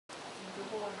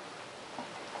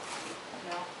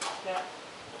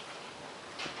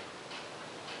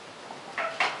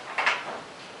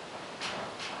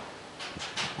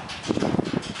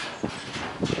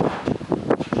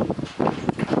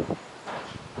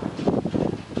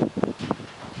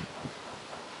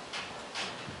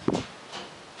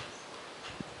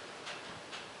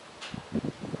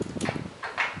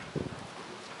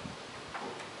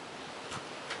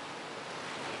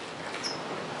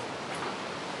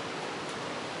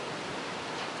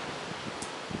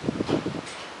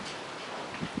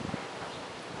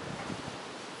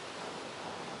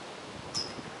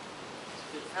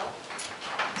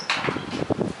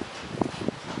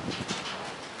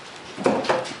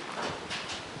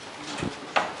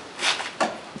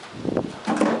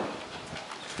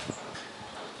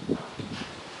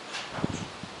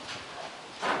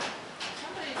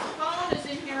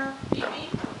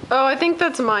think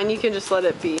that's mine. You can just let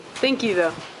it be. Thank you,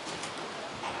 though.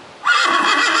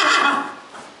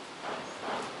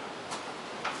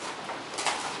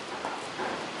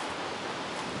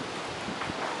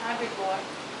 Hi, big boy.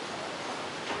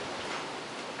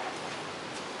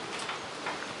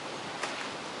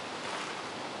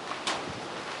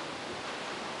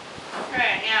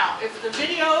 Okay, now, if the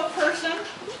video person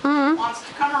wants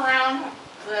to come around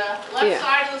the left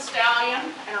side of the stallion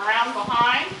and around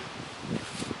behind,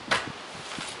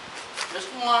 just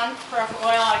one,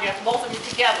 well, I guess both of you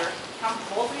together. Come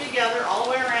both of you together all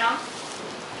the way around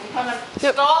and come and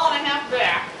stall and a half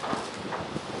back.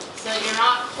 So you're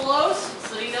not close,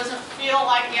 so he doesn't feel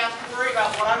like he has to worry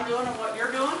about what I'm doing and what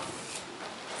you're doing.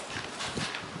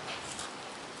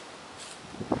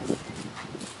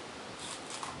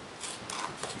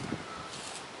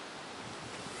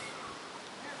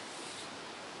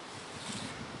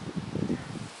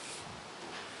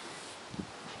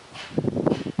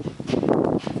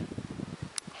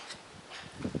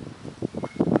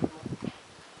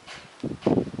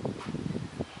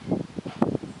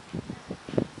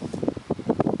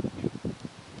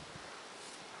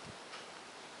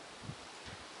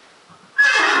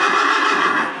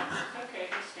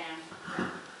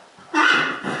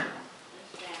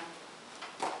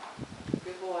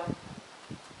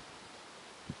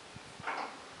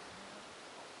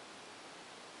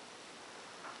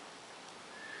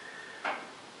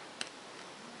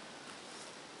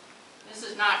 This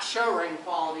is not show ring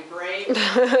quality braid.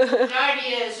 The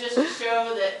idea is just to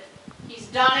show that he's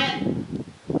done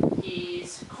it,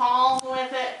 he's calm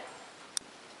with it,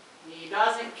 he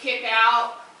doesn't kick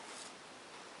out.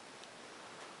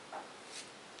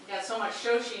 You got so much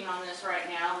show sheen on this right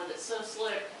now that it's so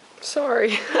slick.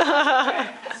 Sorry.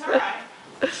 That's all right.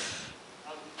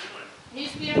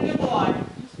 He's being a good boy.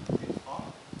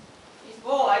 He's a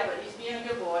boy, but he's being a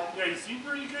good boy. Yeah, you seem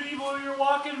pretty good even when you're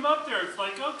walking him up there. It's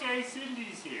like, okay,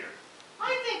 Cindy's here.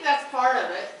 I think that's part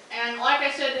of it. And like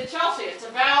I said to Chelsea, it's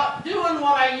about doing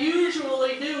what I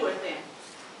usually do with him.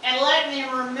 And letting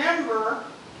him remember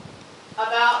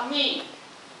about me.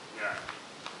 Yeah.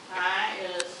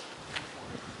 Is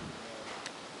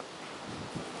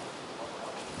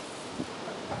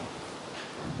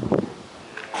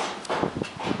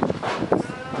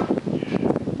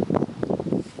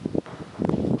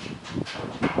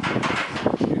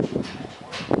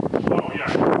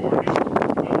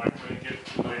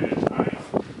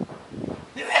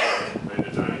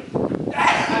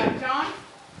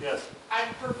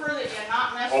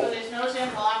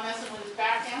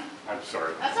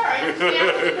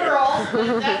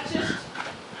that's just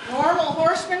normal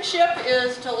horsemanship,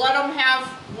 is to let them have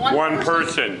one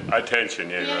person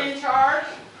attention in charge.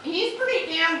 He's pretty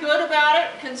damn good about it,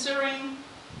 considering,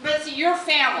 but it's your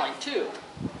family too.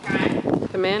 Okay?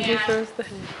 The man who throws the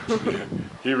hay.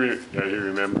 He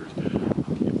remembers.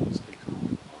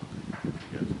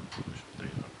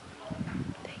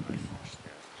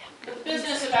 The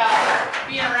business about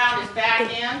being around his back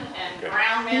end and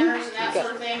ground manners and that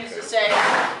sort of thing is to say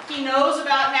he knows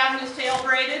about having his tail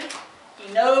braided.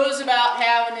 He knows about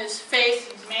having his face,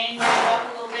 his mane raised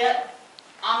up a little bit.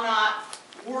 I'm not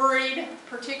worried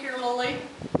particularly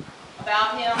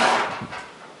about him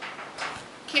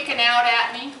kicking out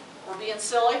at me or being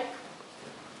silly.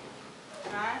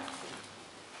 All right.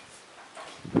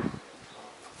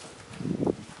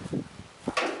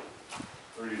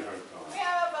 We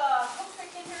have a hook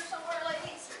pick in here somewhere,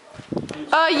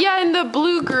 ladies. Yeah, in the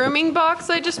blue grooming box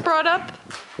I just brought up.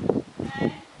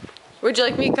 Okay. Would you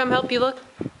like me to come help you look?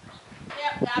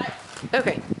 Yep, got it.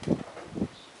 Okay.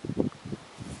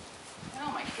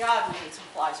 Oh my God, we need some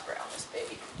fly spray on this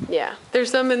baby. Yeah,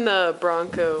 there's some in the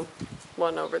Bronco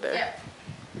one over there. Yep.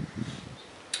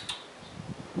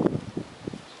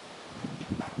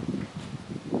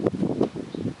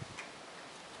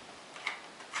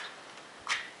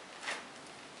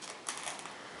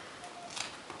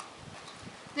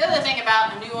 The other thing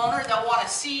about a new owner, they'll want to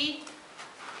see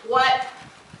what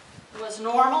was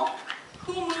normal,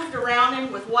 who moved around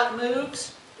him with what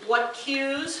moves, what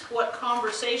cues, what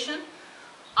conversation.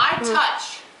 I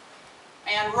touch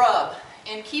and rub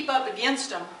and keep up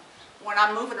against them when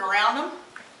I'm moving around them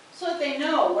so that they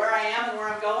know where I am and where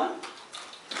I'm going.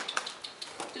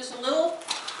 Just a little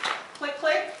click,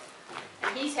 click,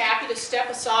 and he's happy to step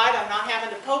aside. I'm not having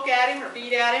to poke at him or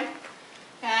beat at him.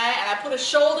 Okay? And I put a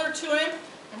shoulder to him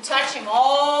and touch him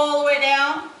all the way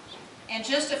down, and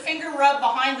just a finger rub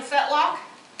behind the fetlock,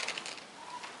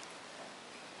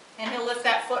 and he'll lift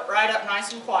that foot right up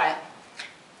nice and quiet.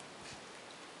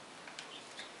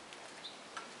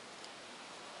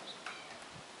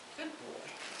 Good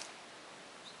boy.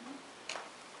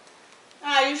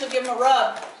 a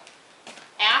rub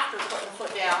after putting the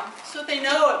foot down so that they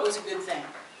know it was a good thing.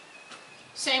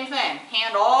 Same thing,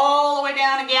 hand all the way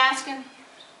down to Gaskin,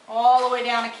 all the way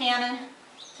down to Cannon.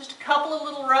 Just a couple of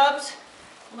little rubs,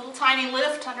 a little tiny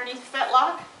lift underneath the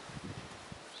fetlock.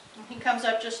 And he comes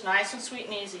up just nice and sweet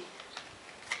and easy.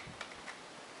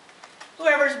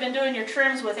 Whoever's been doing your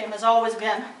trims with him has always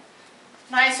been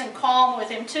nice and calm with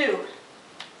him too.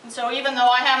 And so even though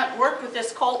I haven't worked with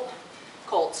this colt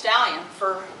stallion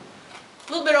for a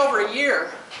little bit over a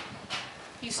year,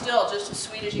 he's still just as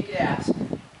sweet as you could ask.